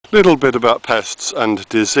Little bit about pests and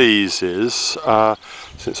diseases,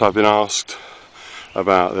 since I've been asked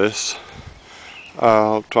about this.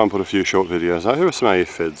 I'll try and put a few short videos out. Here are some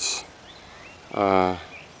aphids.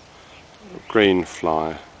 Green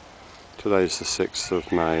fly. Today's the 6th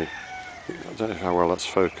of May. I don't know how well that's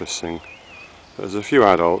focusing. There's a few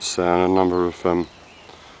adults there and a number of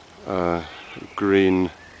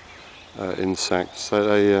green insects.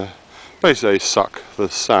 They basically suck the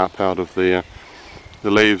sap out of the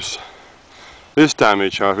leaves. This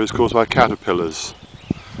damage, however, is caused by caterpillars.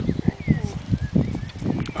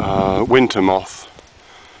 Winter moth.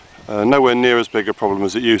 Nowhere near as big a problem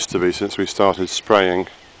as it used to be since we started spraying.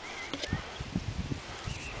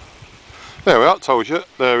 There we are, told you,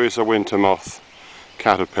 there is a winter moth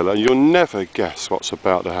caterpillar. You'll never guess what's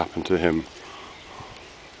about to happen to him.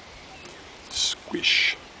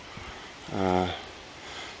 Squish.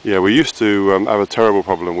 Yeah, we used to have a terrible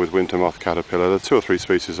problem with winter moth caterpillar. There are 2 or 3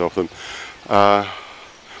 species of them.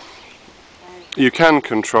 You can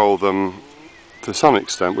control them to some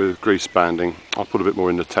extent with grease banding. I'll put a bit more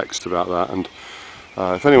in the text about that, and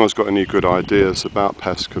if anyone's got any good ideas about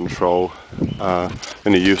pest control,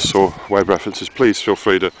 any useful web references, please feel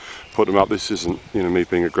free to put them up. This isn't, me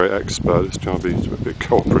being a great expert, it's trying to be a bit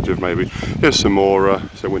cooperative maybe. Here's some more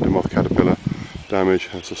winter moth caterpillar damage.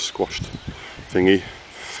 That's a squashed thingy.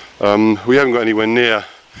 We haven't got anywhere near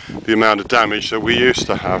the amount of damage that we used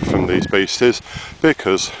to have from these beasties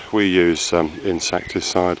because we use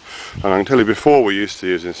insecticide. And I can tell you, before we used to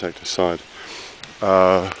use insecticide,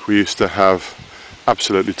 we used to have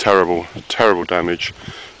absolutely terrible damage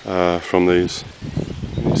from these.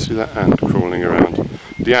 You see that ant crawling around?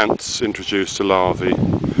 The ants introduce the larvae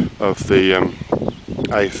of the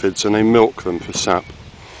aphids and they milk them for sap.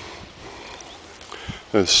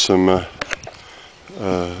 There's some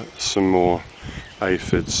more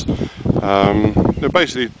aphids. There are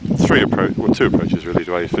basically 2 approaches really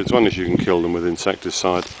to aphids. One is you can kill them with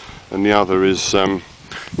insecticide, and the other is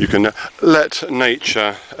you can let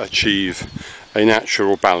nature achieve a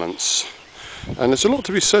natural balance. And there's a lot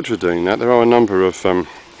to be said for doing that. There are a number of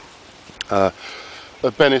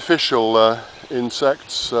beneficial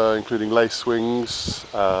insects, including lacewings,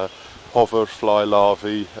 hoverfly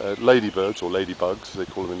larvae, ladybirds, or ladybugs as they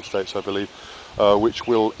call them in the States, I believe, which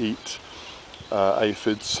will eat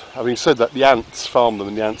aphids. Having said that, the ants farm them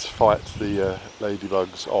and the ants fight the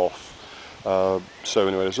ladybugs off. So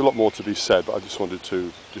anyway, there's a lot more to be said, but I just wanted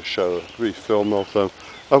to just show a brief film of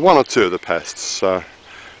 1 or 2 of the pests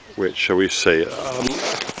which we see.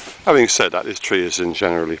 Having said that, this tree is in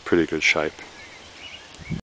generally pretty good shape.